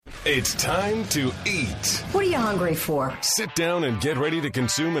It's time to eat. What are you hungry for? Sit down and get ready to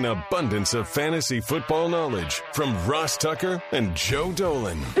consume an abundance of fantasy football knowledge from Ross Tucker and Joe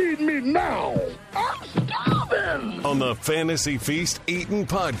Dolan. Feed me now. I'm starving. On the Fantasy Feast Eatin'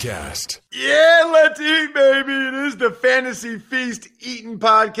 Podcast. Yeah, let's eat, baby. It is the Fantasy Feast Eatin'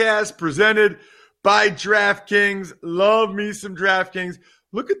 Podcast presented by DraftKings. Love me some DraftKings.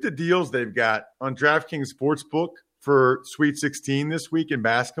 Look at the deals they've got on DraftKings Sportsbook for Sweet 16 this week in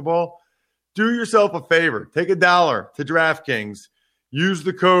basketball. Do yourself a favor. Take $1 to DraftKings. Use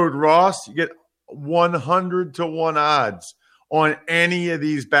the code Ross. You get 100-1 odds on any of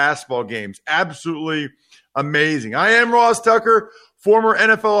these basketball games. Absolutely amazing. I am Ross Tucker, former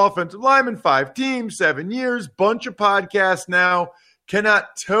NFL offensive lineman, 5 teams, 7 years, bunch of podcasts now.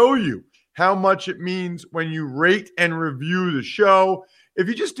 Cannot tell you how much it means when you rate and review the show. If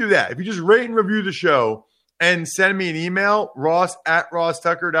you just do that, if you just rate and review the show, and send me an email,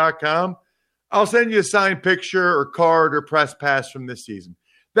 ross@rosstucker.com. I'll send you a signed picture or card or press pass from this season.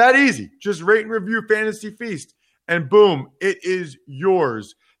 That easy. Just rate and review Fantasy Feast, and boom, it is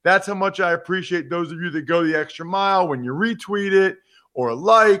yours. That's how much I appreciate those of you that go the extra mile when you retweet it or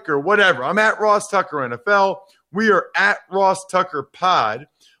like or whatever. I'm at Ross Tucker NFL. We are at Ross Tucker Pod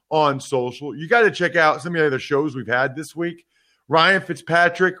on social. You got to check out some of the other shows we've had this week. Ryan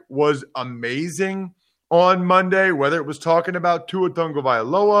Fitzpatrick was amazing on Monday, whether it was talking about Tua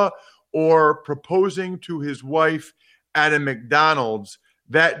Tagovailoa or proposing to his wife at a McDonald's.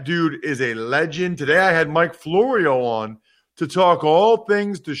 That dude is a legend. Today I had Mike Florio on to talk all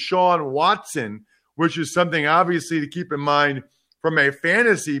things Deshaun Watson, which is something obviously to keep in mind from a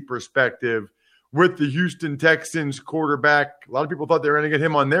fantasy perspective with the Houston Texans quarterback. A lot of people thought they were going to get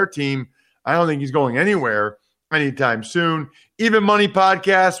him on their team. I don't think he's going anywhere anytime soon. Even Money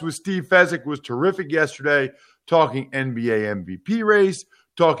Podcast with Steve Fezzik was terrific yesterday, talking NBA MVP race,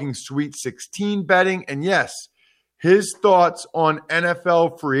 talking Sweet 16 betting, and yes, his thoughts on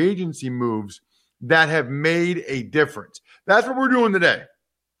NFL free agency moves that have made a difference. That's what we're doing today.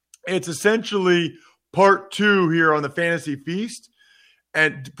 It's essentially part 2 here on the Fantasy Feast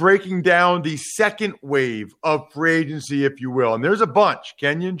and breaking down the second wave of free agency, if you will. And there's a bunch.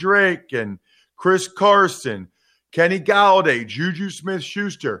 Kenyon Drake and Chris Carson, Kenny Galladay, Juju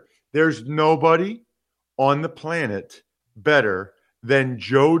Smith-Schuster. There's nobody on the planet better than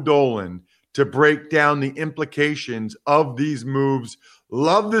Joe Dolan to break down the implications of these moves.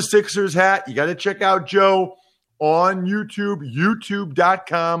 Love the Sixers hat. You got to check out Joe on YouTube,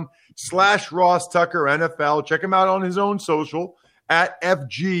 youtube.com/Ross Tucker NFL. Check him out on his own social at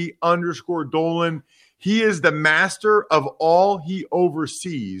FG_Dolan. He is the master of all he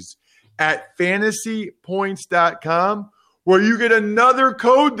oversees at fantasypoints.com, where you get another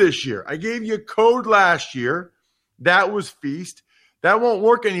code this year. I gave you a code last year. That was Feast. That won't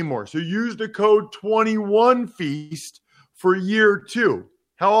work anymore. So use the code 21Feast for year 2.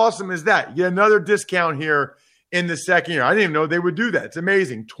 How awesome is that? You get another discount here in the second year. I didn't even know they would do that. It's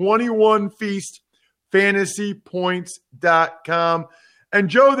amazing. 21Feast, fantasypoints.com. And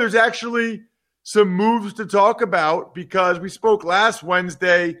Joe, there's actually some moves to talk about because we spoke last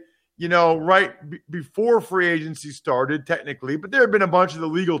Wednesday, right before free agency started, technically, but there have been a bunch of the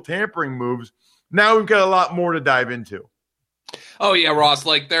legal tampering moves. Now we've got a lot more to dive into. Oh yeah, Ross.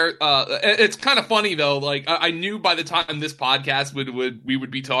 It's kind of funny though. Like I knew by the time this podcast we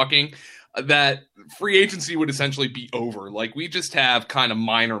would be talking that free agency would essentially be over. Like we just have kind of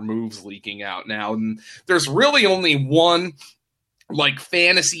minor moves leaking out now, and there's really only one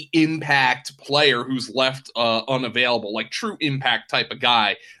fantasy impact player who's left unavailable, like true impact type of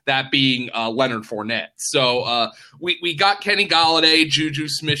guy, that being Leonard Fournette. So we got Kenny Galladay, Juju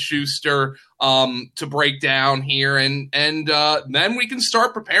Smith-Schuster to break down here, and then we can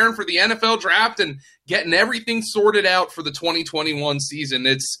start preparing for the NFL draft and getting everything sorted out for the 2021 season.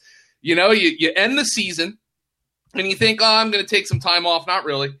 It's, you end the season and you think, I'm going to take some time off. Not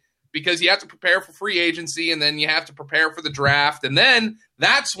really. Because you have to prepare for free agency, and then you have to prepare for the draft. And then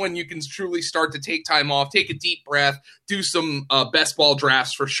that's when you can truly start to take time off, take a deep breath, do some best ball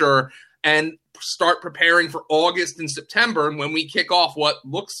drafts for sure, and start preparing for August and September, and when we kick off what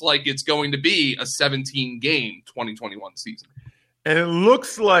looks like it's going to be a 17-game 2021 season. And it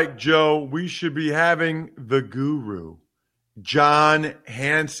looks like, Joe, we should be having the guru, John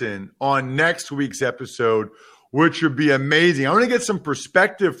Hansen, on next week's episode, which would be amazing. I want to get some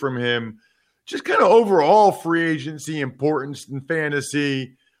perspective from him, just kind of overall free agency importance in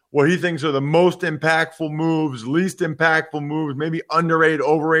fantasy, what he thinks are the most impactful moves, least impactful moves, maybe underrated,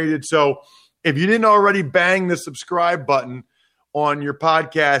 overrated. So if you didn't already bang the subscribe button on your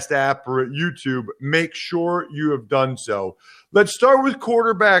podcast app or at YouTube, make sure you have done so. Let's start with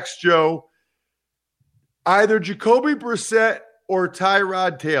quarterbacks, Joe. Either Jacoby Brissett or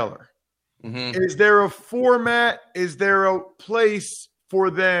Tyrod Taylor. Mm-hmm. Is there a format? Is there a place for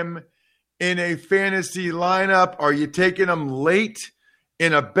them in a fantasy lineup? Are you taking them late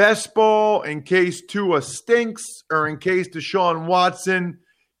in a best ball in case Tua stinks or in case Deshaun Watson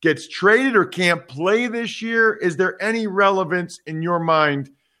gets traded or can't play this year? Is there any relevance in your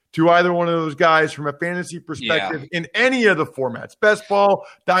mind to either one of those guys from a fantasy perspective in any of the formats? Best ball,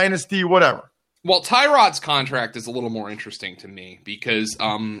 dynasty, whatever. Well, Tyrod's contract is a little more interesting to me because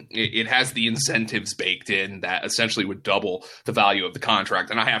it has the incentives baked in that essentially would double the value of the contract.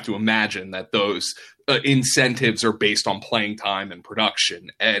 And I have to imagine that those incentives are based on playing time and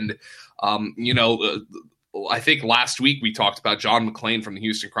production. And, I think last week we talked about John McClain from the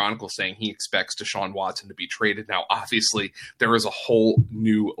Houston Chronicle saying he expects Deshaun Watson to be traded. Now, obviously, there is a whole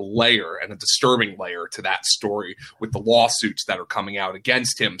new layer and a disturbing layer to that story with the lawsuits that are coming out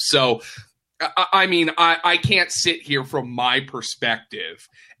against him. So, I can't sit here from my perspective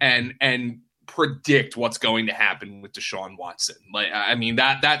and predict what's going to happen with Deshaun Watson.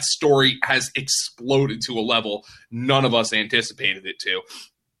 That story has exploded to a level none of us anticipated it to.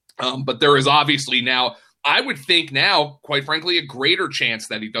 But there is obviously now, I would think now, quite frankly, a greater chance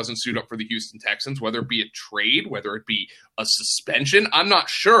that he doesn't suit up for the Houston Texans, whether it be a trade, whether it be a suspension. I'm not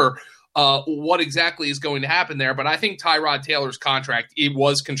sure what exactly is going to happen there, but I think Tyrod Taylor's contract, it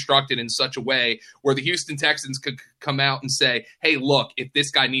was constructed in such a way where the Houston Texans could come out and say, hey, look, if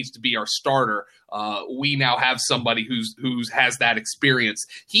this guy needs to be our starter, we now have somebody who's has that experience.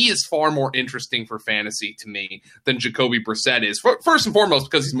 He is far more interesting for fantasy to me than Jacoby Brissett is, first and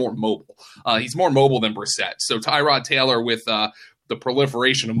foremost because he's more mobile. He's more mobile than Brissett. So Tyrod Taylor with the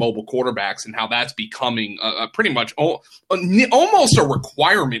proliferation of mobile quarterbacks and how that's becoming pretty much almost a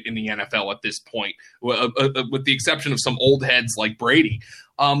requirement in the NFL at this point, with the exception of some old heads like Brady.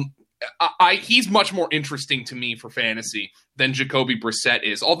 He's much more interesting to me for fantasy than Jacoby Brissett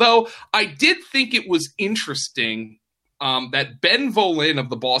is. Although I did think it was interesting that Ben Volin of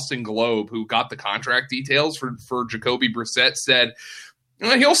the Boston Globe, who got the contract details for Jacoby Brissett, said,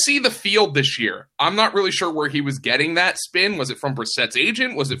 he'll see the field this year. I'm not really sure where he was getting that spin. Was it from Brissett's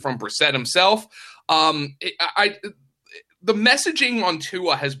agent? Was it from Brissett himself? The messaging on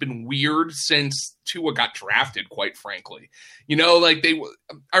Tua has been weird since Tua got drafted, quite frankly.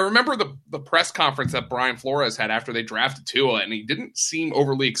 I remember the press conference that Brian Flores had after they drafted Tua, and he didn't seem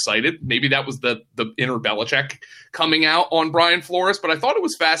overly excited. Maybe that was the inner Belichick coming out on Brian Flores, but I thought it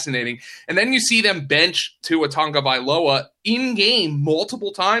was fascinating. And then you see them bench Tua Tagovailoa in game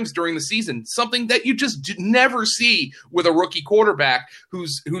multiple times during the season, something that you just never see with a rookie quarterback who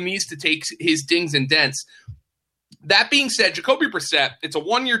needs to take his dings and dents. That being said, Jacoby Brissett, it's a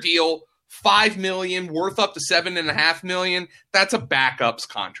 1-year deal, $5 million, worth up to $7.5 million. That's a backups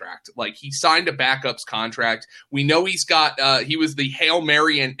contract. Like, he signed a backups contract. We know he's got he was the Hail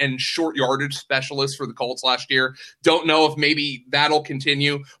Mary and short yardage specialist for the Colts last year. Don't know if maybe that'll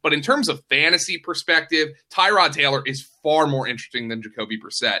continue. But in terms of fantasy perspective, Tyrod Taylor is far more interesting than Jacoby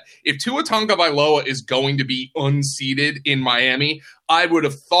Brissett. If Tua Tagovailoa is going to be unseated in Miami, I would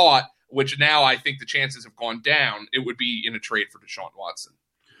have thought, which now I think the chances have gone down, it would be in a trade for Deshaun Watson.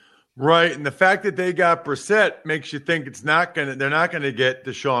 Right, and the fact that they got Brissett makes you think they're not gonna get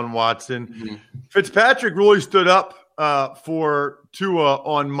Deshaun Watson. Mm-hmm. Fitzpatrick really stood up for Tua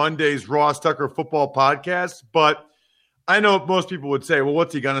on Monday's Ross Tucker Football Podcast, but I know most people would say, well,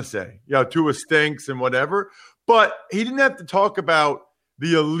 what's he gonna say? Tua stinks and whatever. But he didn't have to talk about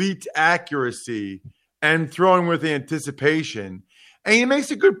the elite accuracy and throwing with anticipation. And he makes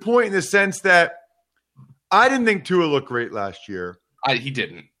a good point in the sense that I didn't think Tua looked great last year. He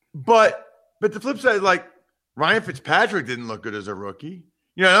didn't. But the flip side, like, Ryan Fitzpatrick didn't look good as a rookie.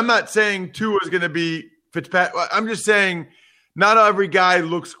 I'm not saying Tua is going to be Fitzpatrick. I'm just saying not every guy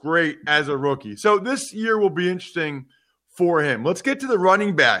looks great as a rookie. So this year will be interesting for him. Let's get to the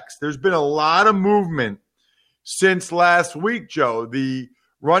running backs. There's been a lot of movement since last week, Joe. The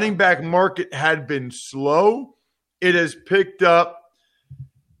running back market had been slow. It has picked up.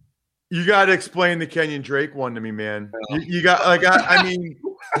 You got to explain the Kenyon Drake one to me, man. You got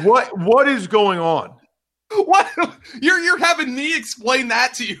what is going on? What you're having me explain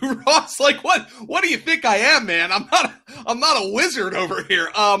that to you, Ross? Like, what do you think I am, man? I'm not a wizard over here.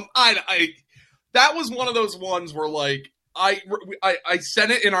 That was one of those ones where, like, I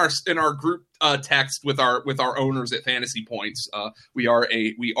sent it in our group text with our owners at Fantasy Points. We are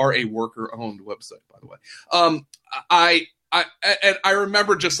a worker owned website, by the way. I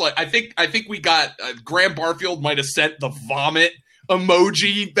remember just like I think we got Graham Barfield might have sent the vomit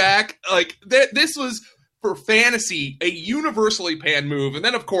emoji back. Like this was for fantasy a universally panned move, and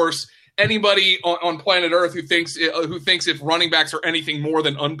then of course anybody on planet Earth who thinks if running backs are anything more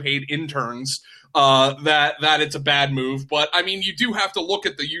than unpaid interns, that it's a bad move. But I mean, you do have to look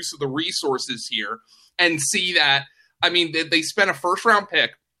at the use of the resources here and see that. I mean, they spent a first-round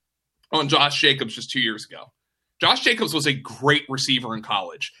pick on Josh Jacobs just 2 years ago. Josh Jacobs was a great receiver in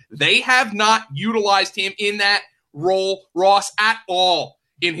college. They have not utilized him in that role, Ross, at all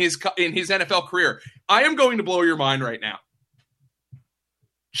in his NFL career. I am going to blow your mind right now.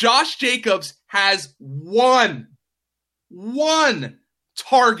 Josh Jacobs has one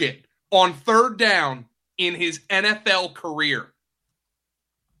target on third down in his NFL career.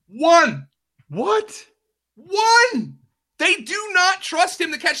 One. What? One. They do not trust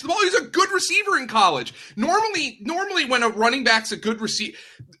him to catch the ball. He's a good receiver in college. Normally when a running back's a good receiver,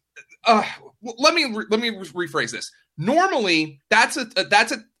 let me rephrase this. Normally, that's an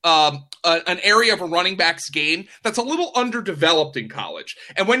area of a running back's game that's a little underdeveloped in college.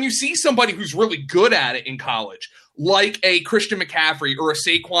 And when you see somebody who's really good at it in college, like a Christian McCaffrey or a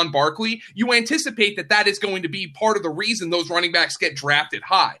Saquon Barkley, you anticipate that is going to be part of the reason those running backs get drafted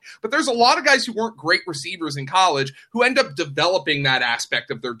high. But there's a lot of guys who weren't great receivers in college who end up developing that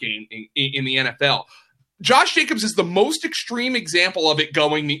aspect of their game in the NFL. Josh Jacobs is the most extreme example of it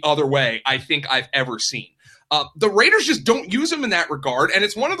going the other way I think I've ever seen. The Raiders just don't use him in that regard, and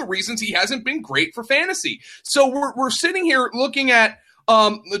it's one of the reasons he hasn't been great for fantasy. So we're sitting here looking at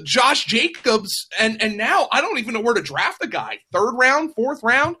Josh Jacobs, and now I don't even know where to draft the guy. Third round, fourth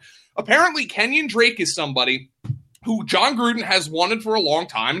round? Apparently Kenyon Drake is somebody who John Gruden has wanted for a long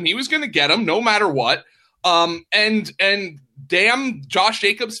time, and he was going to get him no matter what. And damn Josh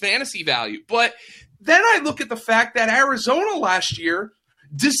Jacobs' fantasy value. But then I look at the fact that Arizona last year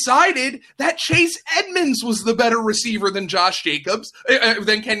decided that Chase Edmonds was the better receiver than Josh Jacobs,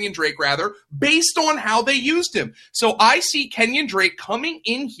 than Kenyon Drake, rather, based on how they used him. So I see Kenyon Drake coming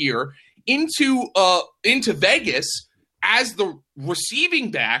in here into Vegas as the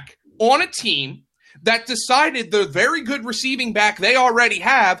receiving back on a team that decided the very good receiving back they already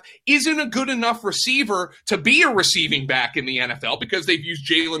have isn't a good enough receiver to be a receiving back in the NFL because they've used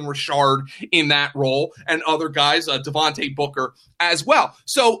Jalen Richard in that role and other guys, Devontae Booker as well.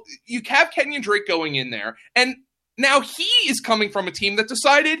 So you have Kenyon Drake going in there, and now he is coming from a team that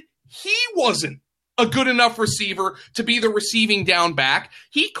decided he wasn't a good enough receiver to be the receiving down back.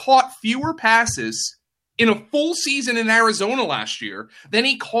 He caught fewer passes in a full season in Arizona last year than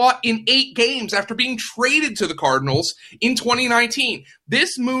he caught in 8 games after being traded to the Cardinals in 2019.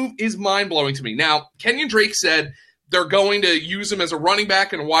 This move is mind-blowing to me. Now, Kenyon Drake said they're going to use him as a running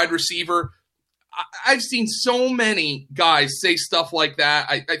back and a wide receiver. I've seen so many guys say stuff like that.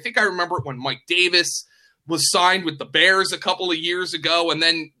 I think I remember it when Mike Davis was signed with the Bears a couple of years ago, and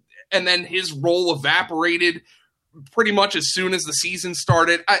then his role evaporated pretty much as soon as the season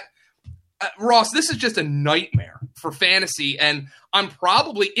started. Ross, this is just a nightmare for fantasy, and I'm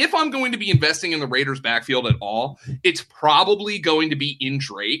probably, if I'm going to be investing in the Raiders backfield at all, it's probably going to be in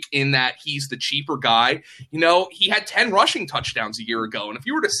Drake, in that he's the cheaper guy. You know, he had 10 rushing touchdowns a year ago, and if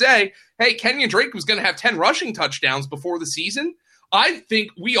you were to say, hey, Kenyon Drake was going to have 10 rushing touchdowns before the season, I think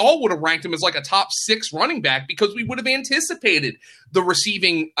we all would have ranked him as like a top 6 running back because we would have anticipated the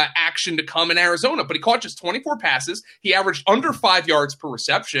receiving action to come in Arizona. But he caught just 24 passes. He averaged under 5 yards per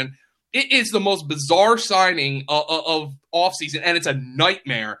reception. It is the most bizarre signing of offseason, and it's a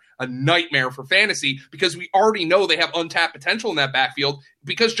nightmare for fantasy because we already know they have untapped potential in that backfield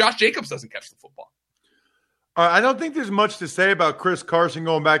because Josh Jacobs doesn't catch the football. I don't think there's much to say about Chris Carson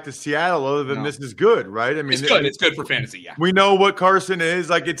going back to Seattle other than This is good, right? I mean, it's good. It's good for fantasy, yeah. We know what Carson is.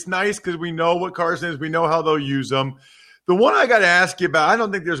 Like, it's nice because we know what Carson is. We know how they'll use him. The one I got to ask you about, I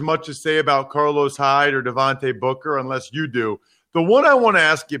don't think there's much to say about Carlos Hyde or Devontae Booker unless you do. The one I want to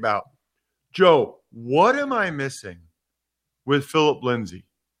ask you about, Joe, what am I missing with Philip Lindsay?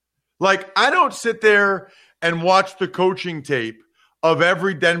 Like, I don't sit there and watch the coaching tape of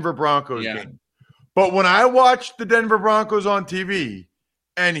every Denver Broncos game. But when I watch the Denver Broncos on TV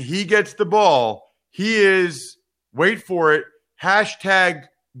and he gets the ball, he is, wait for it,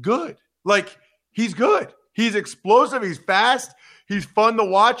 #good. Like, he's good. He's explosive. He's fast. He's fun to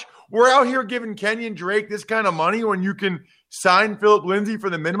watch. We're out here giving Kenyon Drake this kind of money when you can sign Philip Lindsay for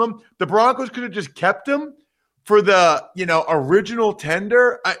the minimum. The Broncos could have just kept him for the, original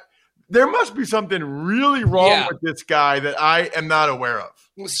tender. There must be something really wrong with this guy that I am not aware of.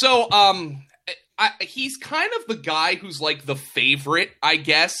 So, he's kind of the guy who's like the favorite, I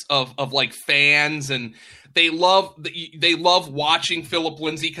guess, of like fans, and they love watching Phillip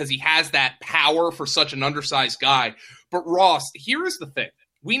Lindsay because he has that power for such an undersized guy. But Ross, here is the thing.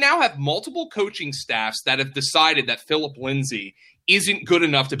 We now have multiple coaching staffs that have decided that Phillip Lindsay isn't good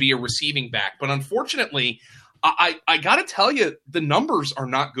enough to be a receiving back. But unfortunately, I got to tell you, the numbers are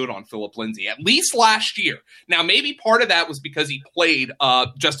not good on Phillip Lindsay, at least last year. Now, maybe part of that was because he played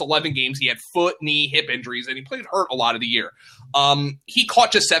just 11 games. He had foot, knee, hip injuries, and he played hurt a lot of the year. He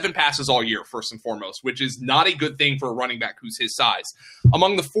caught just 7 passes all year, first and foremost, which is not a good thing for a running back who's his size.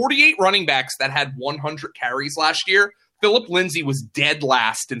 Among the 48 running backs that had 100 carries last year, Phillip Lindsay was dead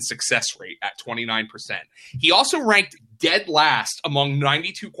last in success rate at 29%. He also ranked dead last among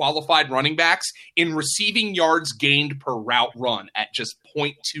 92 qualified running backs in receiving yards gained per route run at just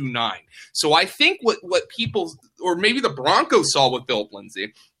 0.29. So I think what people, or maybe the Broncos saw with Phillip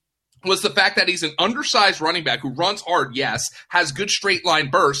Lindsay, was the fact that he's an undersized running back who runs hard, yes, has good straight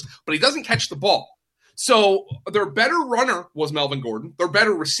line burst, but he doesn't catch the ball. So their better runner was Melvin Gordon. Their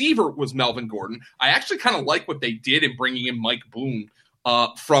better receiver was Melvin Gordon. I actually kind of like what they did in bringing in Mike Boone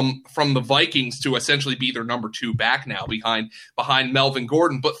from the Vikings to essentially be their number 2 back now behind Melvin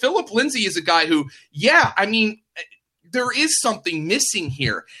Gordon. But Phillip Lindsay is a guy who, there is something missing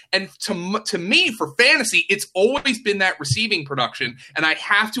here. And to me, for fantasy, it's always been that receiving production. And I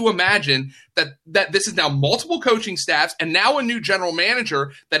have to imagine that this is now multiple coaching staffs and now a new general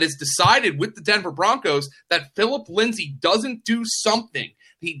manager that has decided with the Denver Broncos that Phillip Lindsay doesn't do something.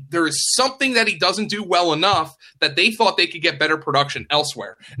 There is something that he doesn't do well enough that they thought they could get better production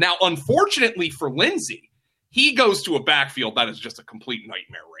elsewhere. Now, unfortunately for Lindsay, he goes to a backfield that is just a complete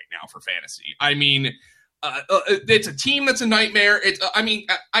nightmare right now for fantasy. I mean, it's a team that's a nightmare.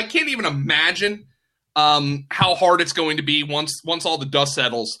 I can't even imagine how hard it's going to be once all the dust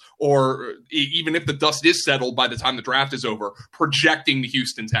settles, or even if the dust is settled by the time the draft is over, projecting the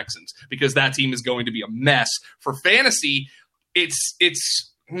Houston Texans, because that team is going to be a mess. For fantasy, it's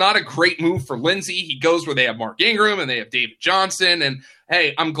not a great move for Lindsay. He goes where they have Mark Ingram and they have David Johnson. And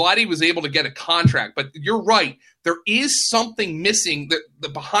hey, I'm glad he was able to get a contract. But you're right. There is something missing, the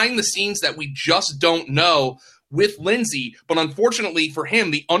behind the scenes that we just don't know with Lindsay. But unfortunately for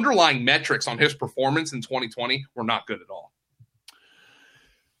him, the underlying metrics on his performance in 2020 were not good at all.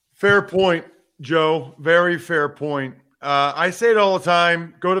 Fair point, Joe. Very fair point. I say it all the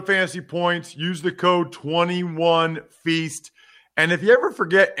time. Go to Fantasy Points. Use the code 21Feast. And if you ever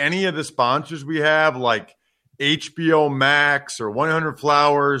forget any of the sponsors we have, like HBO Max or 100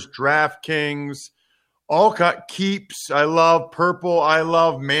 Flowers, DraftKings, Keeps, I love Purple, I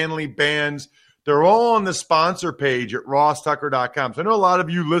love Manly Bands. They're all on the sponsor page at rosstucker.com. So I know a lot of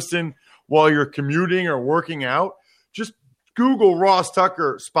you listen while you're commuting or working out. Just Google Ross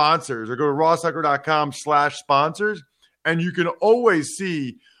Tucker sponsors or go to rosstucker.com/sponsors, and you can always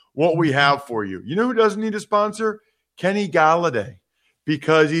see what we have for you. You know who doesn't need a sponsor? Kenny Golladay,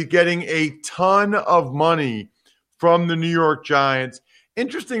 because he's getting a ton of money from the New York Giants.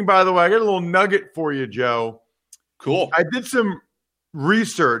 Interesting, by the way, I got a little nugget for you, Joe. Cool. I did some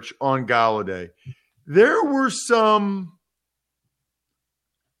research on Golladay. There were some,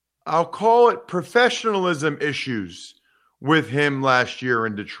 I'll call it professionalism issues with him last year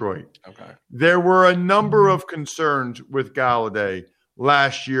in Detroit. Okay. There were a number of concerns with Golladay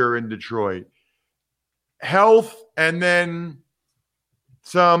last year in Detroit. Health, and then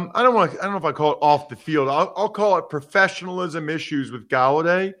some, I don't know if I call it off the field. I'll call it professionalism issues with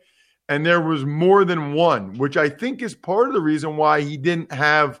Golladay. And there was more than one, which I think is part of the reason why he didn't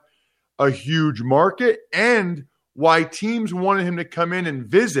have a huge market and why teams wanted him to come in and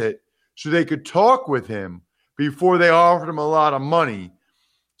visit so they could talk with him before they offered him a lot of money.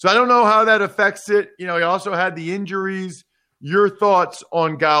 So I don't know how that affects it. You know, he also had the injuries. Your thoughts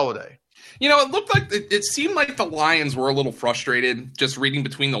on Golladay? You know, it looked like it seemed like the Lions were a little frustrated, just reading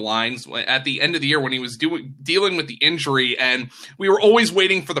between the lines at the end of the year when he was dealing with the injury, and we were always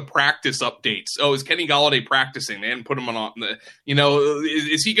waiting for the practice updates. Oh, is Kenny Golladay practicing? They hadn't put him on the,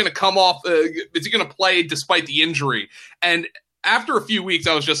 is he going to come off? Is he going to play despite the injury? And after a few weeks,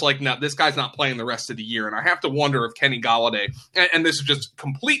 I was just like, no, this guy's not playing the rest of the year. And I have to wonder if Kenny Golladay, and this is just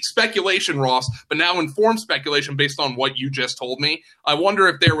complete speculation, Ross, but now informed speculation based on what you just told me. I wonder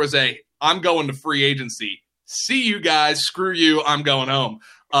if there was I'm going to free agency. See you guys. Screw you. I'm going home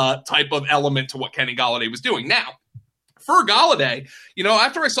type of element to what Kenny Golladay was doing. Now, for Golladay,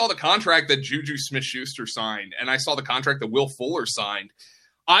 after I saw the contract that Juju Smith-Schuster signed and I saw the contract that Will Fuller signed,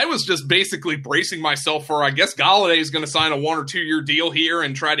 I was just basically bracing myself for, I guess Golladay is going to sign a 1 or 2 year deal here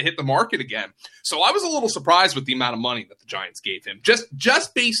and try to hit the market again. So I was a little surprised with the amount of money that the Giants gave him,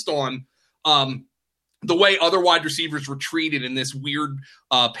 just based on the way other wide receivers were treated in this weird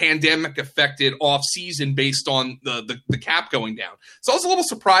pandemic-affected offseason based on the cap going down. So I was a little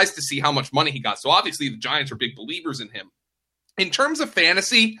surprised to see how much money he got. So obviously the Giants are big believers in him. In terms of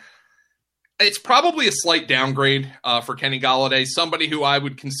fantasy, it's probably a slight downgrade for Kenny Golladay, somebody who I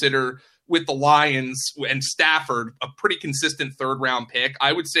would consider with the Lions and Stafford a pretty consistent third-round pick.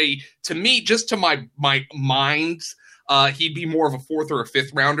 I would say, to me, just to my mind, he'd be more of a fourth or a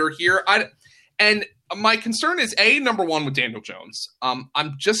fifth rounder here. And my concern is number one with Daniel Jones.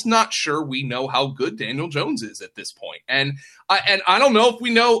 I'm just not sure we know how good Daniel Jones is at this point. And I don't know if we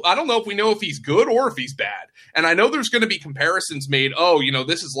know. I don't know if we know if he's good or if he's bad. And I know there's going to be comparisons made. Oh,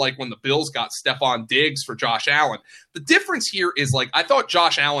 this is like when the Bills got Stephon Diggs for Josh Allen. The difference here is, like, I thought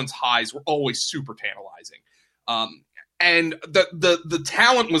Josh Allen's highs were always super tantalizing. And the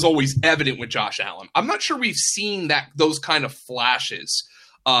talent was always evident with Josh Allen. I'm not sure we've seen those kind of flashes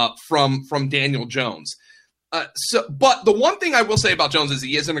from Daniel Jones. But the one thing I will say about Jones is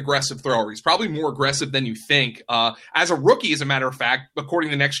he is an aggressive thrower. He's probably more aggressive than you think. As a rookie, as a matter of fact,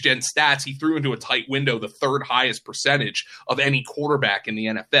 according to Next Gen Stats, he threw into a tight window the third highest percentage of any quarterback in the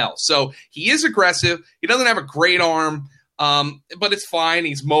NFL. So he is aggressive. He doesn't have a great arm, but it's fine.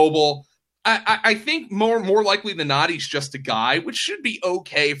 He's mobile. I think more likely than not, he's just a guy, which should be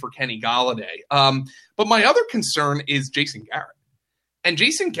okay for Kenny Golladay. But my other concern is Jason Garrett. And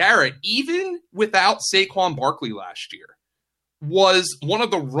Jason Garrett, even without Saquon Barkley last year, was one of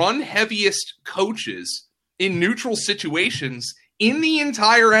the run-heaviest coaches in neutral situations in the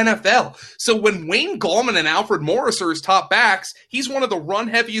entire NFL. So when Wayne Gallman and Alfred Morris are his top backs, he's one of the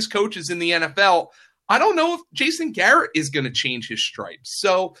run-heaviest coaches in the NFL. I don't know if Jason Garrett is going to change his stripes.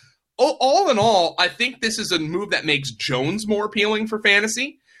 So all in all, I think this is a move that makes Jones more appealing for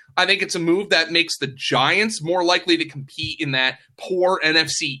fantasy. I think it's a move that makes the Giants more likely to compete in that poor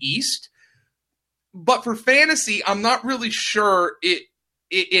NFC East. But for fantasy, I'm not really sure it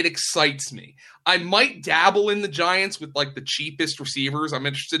excites me. I might dabble in the Giants with, like, the cheapest receivers. I'm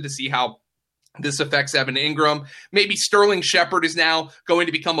interested to see how this affects Evan Ingram. Maybe Sterling Shepard is now going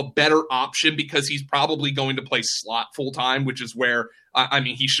to become a better option because he's probably going to play slot full-time, which is where,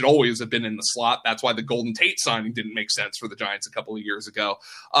 he should always have been in the slot. That's why the Golden Tate signing didn't make sense for the Giants a couple of years ago.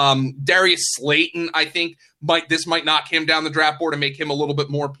 Darius Slayton, I think, this might knock him down the draft board and make him a little bit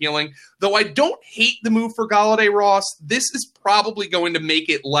more appealing. Though I don't hate the move for Golladay, Ross, this is probably going to make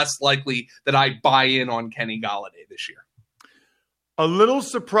it less likely that I buy in on Kenny Golladay this year. A little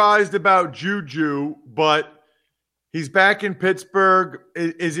surprised about Juju, but he's back in Pittsburgh.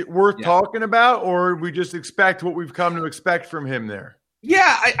 Is it worth talking about, or we just expect what we've come to expect from him there?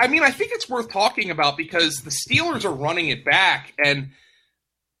 Yeah, I think it's worth talking about because the Steelers are running it back. And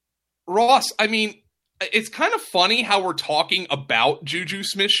Ross, it's kind of funny how we're talking about Juju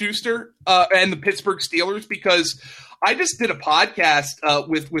Smith-Schuster and the Pittsburgh Steelers, because I just did a podcast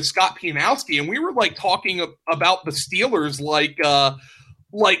with Scott Pianowski, and we were talking about the Steelers like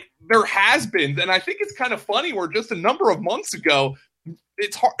there has been, and I think it's kind of funny where just a number of months ago,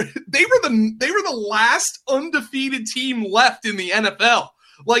 it's hard. They were the last undefeated team left in the NFL.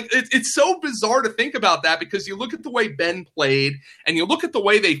 It's so bizarre to think about that, because you look at the way Ben played and you look at the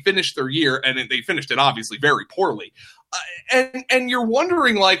way they finished their year, and they finished it obviously very poorly. And you're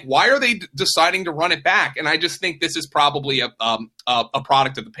wondering, why are they deciding to run it back? And I just think this is probably a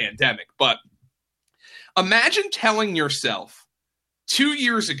product of the pandemic. But imagine telling yourself 2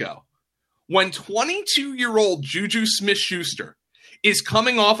 years ago, when 22-year-old Juju Smith-Schuster is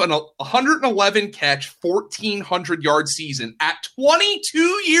coming off an 111 catch, 1,400-yard season at 22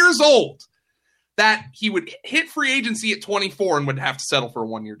 years old, that he would hit free agency at 24 and would have to settle for a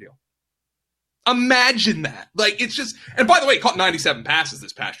one-year deal. Imagine that. It's just, and by the way, he caught 97 passes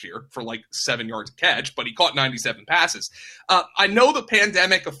this past year for 7 yards a catch, but he caught 97 passes. I know the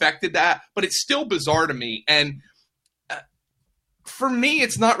pandemic affected that, but it's still bizarre to me. And for me,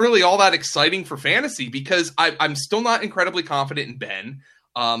 it's not really all that exciting for fantasy, because I'm still not incredibly confident in Ben.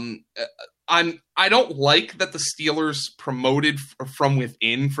 I don't like that the Steelers promoted from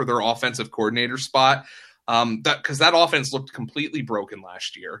within for their offensive coordinator spot, because that offense looked completely broken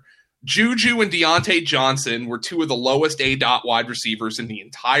last year. Juju and Deontay Johnson were two of the lowest ADOT wide receivers in the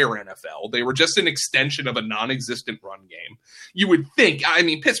entire NFL. They were just an extension of a non-existent run game. You would think,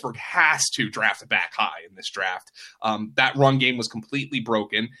 Pittsburgh has to draft a back high in this draft. That run game was completely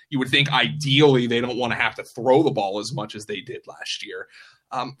broken. You would think ideally they don't want to have to throw the ball as much as they did last year.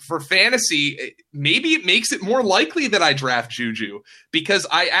 For fantasy, maybe it makes it more likely that I draft Juju, because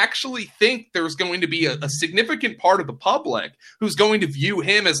I actually think there's going to be a significant part of the public who's going to view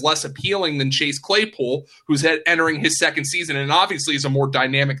him as less appealing than Chase Claypool, who's entering his second season and obviously is a more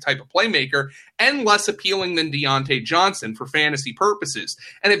dynamic type of playmaker, and less appealing than Deontay Johnson for fantasy purposes.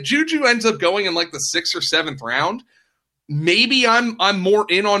 And if Juju ends up going in like the 6th or 7th round, maybe I'm more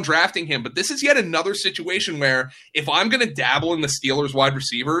in on drafting him, but this is yet another situation where if I'm going to dabble in the Steelers wide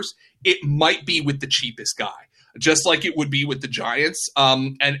receivers, it might be with the cheapest guy, just like it would be with the Giants.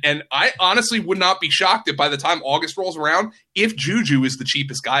 And I honestly would not be shocked if by the time August rolls around, if Juju is the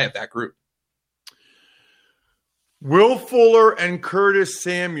cheapest guy of that group. Will Fuller and Curtis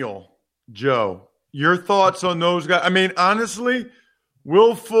Samuel, Joe, your thoughts on those guys? I mean, honestly,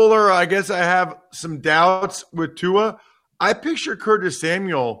 Will Fuller, I guess I have some doubts with Tua. I picture Curtis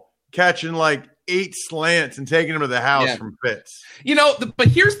Samuel catching like 8 slants and taking him to the house from Fitz. But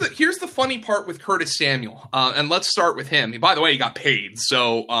here's the funny part with Curtis Samuel, and let's start with him. By the way, he got paid,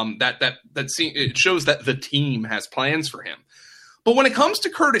 so it shows that the team has plans for him. But when it comes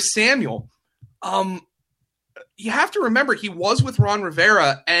to Curtis Samuel, you have to remember he was with Ron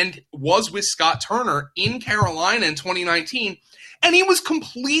Rivera and was with Scott Turner in Carolina in 2019, and he was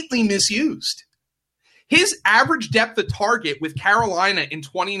completely misused. His average depth of target with Carolina in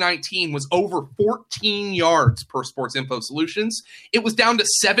 2019 was over 14 yards per Sports Info Solutions. It was down to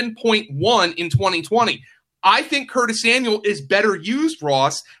 7.1 in 2020. I think Curtis Samuel is better used,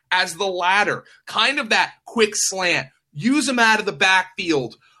 Ross, as the latter. Kind of that quick slant. Use him out of the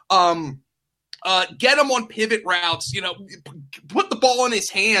backfield. Get him on pivot routes. Put the ball in his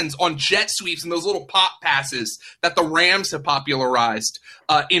hands on jet sweeps and those little pop passes that the Rams have popularized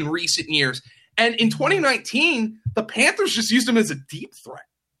in recent years. And in 2019, the Panthers just used him as a deep threat.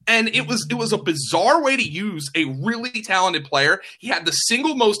 And it was a bizarre way to use a really talented player. He had the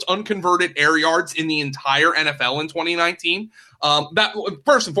single most unconverted air yards in the entire NFL in 2019. That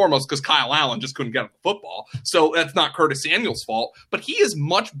first and foremost, because Kyle Allen just couldn't get him the football. So that's not Curtis Samuel's fault. But he is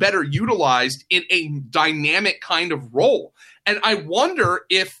much better utilized in a dynamic kind of role. And I wonder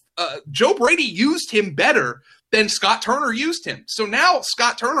if Joe Brady used him better than Scott Turner used him. So now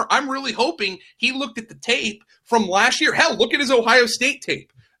Scott Turner, I'm really hoping he looked at the tape from last year. Hell, look at his Ohio State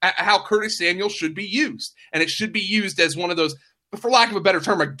tape, at how Curtis Samuel should be used. And it should be used as one of those, for lack of a better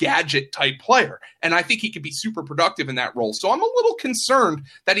term, a gadget type player. And I think he could be super productive in that role. So I'm a little concerned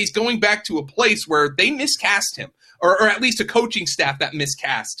that he's going back to a place where they miscast him, or at least a coaching staff that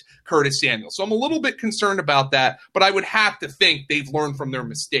miscast Curtis Samuel. So I'm a little bit concerned about that, but I would have to think they've learned from their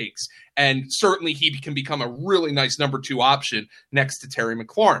mistakes. And certainly he can become a really nice number 2 option next to Terry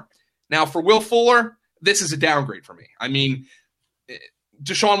McLaurin. Now for Will Fuller, this is a downgrade for me. I mean,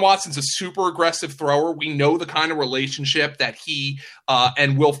 Deshaun Watson's a super aggressive thrower. We know the kind of relationship that he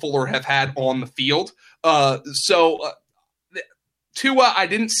and Will Fuller have had on the field. Tua, I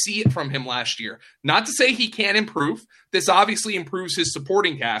didn't see it from him last year. Not to say he can't improve. This obviously improves his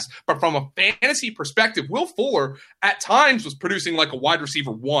supporting cast. But from a fantasy perspective, Will Fuller at times was producing like a wide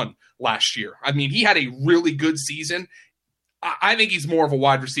receiver 1 last year. I mean, he had a really good season. I think he's more of a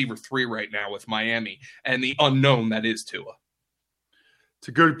wide receiver 3 right now with Miami and the unknown that is Tua. It's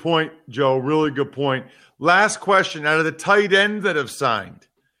a good point, Joe. Really good point. Last question. Out of the tight ends that have signed,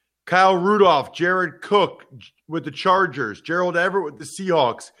 Kyle Rudolph, Jared Cook with the Chargers, Gerald Everett with the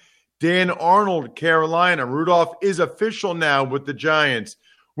Seahawks, Dan Arnold, Carolina. Rudolph is official now with the Giants.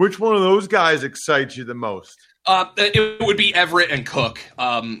 Which one of those guys excites you the most? It would be Everett and Cook.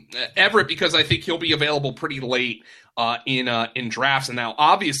 Everett, because I think he'll be available pretty late in drafts. And now,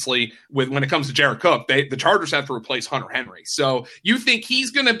 obviously, when it comes to Jared Cook, the Chargers have to replace Hunter Henry. So you think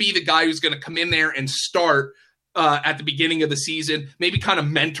he's going to be the guy who's going to come in there and start at the beginning of the season, maybe kind of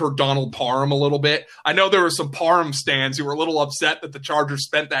mentor Donald Parham a little bit. I know there were some Parham stands who were a little upset that the Chargers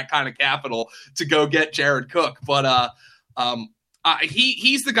spent that kind of capital to go get Jared Cook. But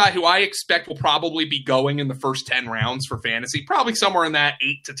he's the guy who I expect will probably be going in the first 10 rounds for fantasy, probably somewhere in that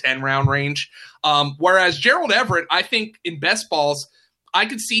 8 to 10 round range. Whereas Gerald Everett, I think in best balls, I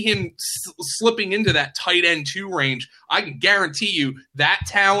could see him slipping into that tight end 2 range. I can guarantee you that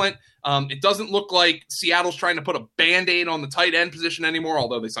talent. It doesn't look like Seattle's trying to put a Band-Aid on the tight end position anymore,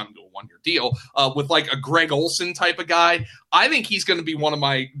 although they signed him to a 1-year deal with like a Greg Olsen type of guy. I think he's going to be one of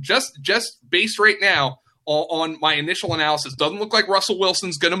my, just based right now on my initial analysis, doesn't look like Russell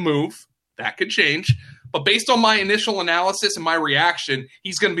Wilson's going to move. That could change. But based on my initial analysis and my reaction,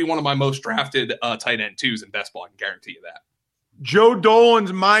 he's going to be one of my most drafted tight end 2s in best ball. I can guarantee you that. Joe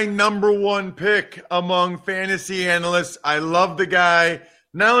Dolan's my number 1 pick among fantasy analysts. I love the guy.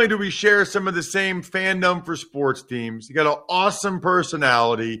 Not only do we share some of the same fandom for sports teams, he got an awesome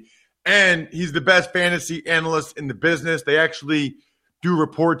personality, and he's the best fantasy analyst in the business. They actually do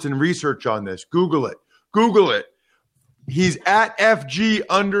reports and research on this. Google it. He's at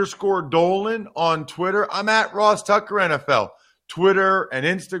FG_Dolan on Twitter. I'm at Ross Tucker NFL. Twitter and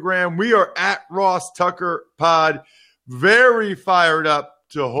Instagram. We are at Ross Tucker Pod. Very fired up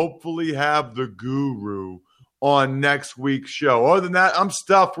to hopefully have the guru on next week's show. Other than that, I'm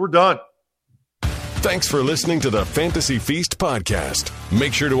stuffed. We're done. Thanks for listening to the Fantasy Feast podcast.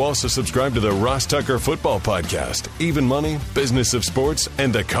 Make sure to also subscribe to the Ross Tucker Football Podcast, Even Money, Business of Sports,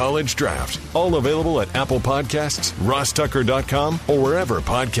 and the College Draft. All available at Apple Podcasts, rosstucker.com, or wherever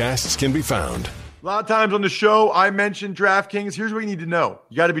podcasts can be found. A lot of times on the show, I mentioned DraftKings. Here's what you need to know.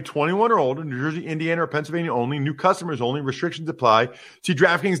 You got to be 21 or older, New Jersey, Indiana, or Pennsylvania only. New customers only. Restrictions apply. See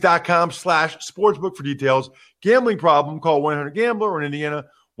DraftKings.com/sportsbook for details. Gambling problem, call 1-800-GAMBLER, or in Indiana,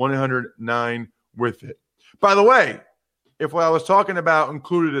 1-800-9-WITH-IT. By the way, if what I was talking about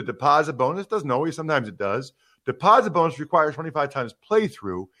included a deposit bonus, doesn't always, sometimes it does. Deposit bonus requires 25 times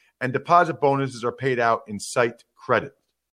playthrough, and deposit bonuses are paid out in site credit.